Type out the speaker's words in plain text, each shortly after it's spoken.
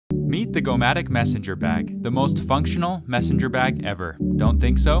Meet the Gomatic Messenger Bag, the most functional messenger bag ever. Don't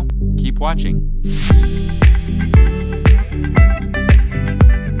think so? Keep watching.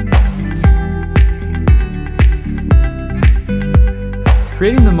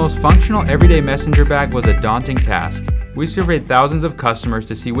 Creating the most functional everyday messenger bag was a daunting task. We surveyed thousands of customers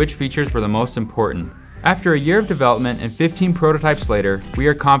to see which features were the most important. After a year of development and 15 prototypes later, we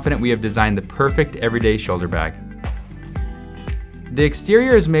are confident we have designed the perfect everyday shoulder bag. The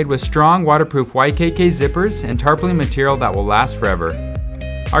exterior is made with strong waterproof YKK zippers and tarpaulin material that will last forever.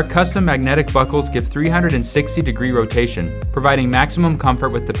 Our custom magnetic buckles give 360-degree rotation, providing maximum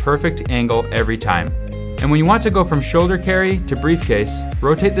comfort with the perfect angle every time. And when you want to go from shoulder carry to briefcase,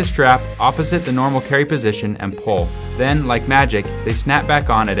 rotate the strap opposite the normal carry position and pull. Then, like magic, they snap back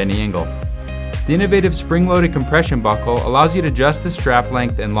on at any angle. The innovative spring-loaded compression buckle allows you to adjust the strap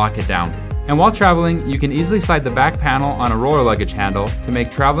length and lock it down. And while traveling, you can easily slide the back panel on a roller luggage handle to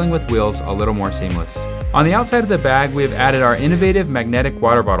make traveling with wheels a little more seamless. On the outside of the bag, we have added our innovative magnetic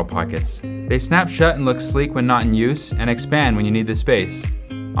water bottle pockets. They snap shut and look sleek when not in use and expand when you need the space.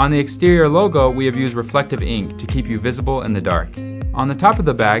 On the exterior logo, we have used reflective ink to keep you visible in the dark. On the top of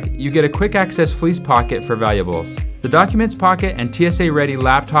the bag, you get a quick access fleece pocket for valuables. The documents pocket and TSA-ready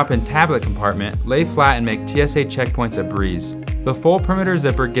laptop and tablet compartment lay flat and make TSA checkpoints a breeze. The full perimeter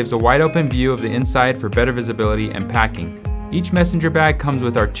zipper gives a wide open view of the inside for better visibility and packing. Each messenger bag comes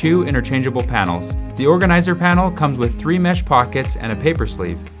with our 2 interchangeable panels. The organizer panel comes with 3 mesh pockets and a paper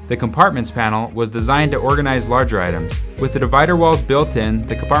sleeve. The compartments panel was designed to organize larger items. With the divider walls built in,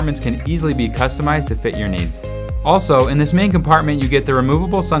 the compartments can easily be customized to fit your needs. Also, in this main compartment you get the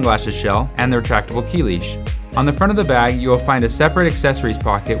removable sunglasses shell and the retractable key leash. On the front of the bag you will find a separate accessories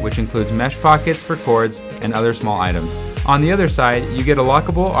pocket which includes mesh pockets for cords and other small items. On the other side, you get a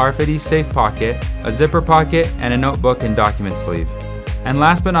lockable RFID safe pocket, a zipper pocket, and a notebook and document sleeve. And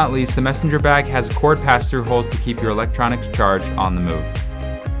last but not least, the messenger bag has cord pass-through holes to keep your electronics charged on the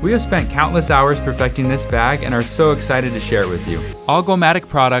move. We have spent countless hours perfecting this bag and are so excited to share it with you. All Gomatic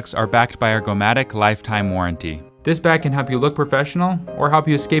products are backed by our Gomatic lifetime warranty. This bag can help you look professional or help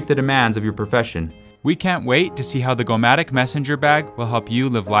you escape the demands of your profession. We can't wait to see how the Gomatic Messenger Bag will help you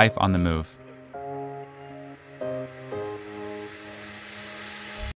live life on the move.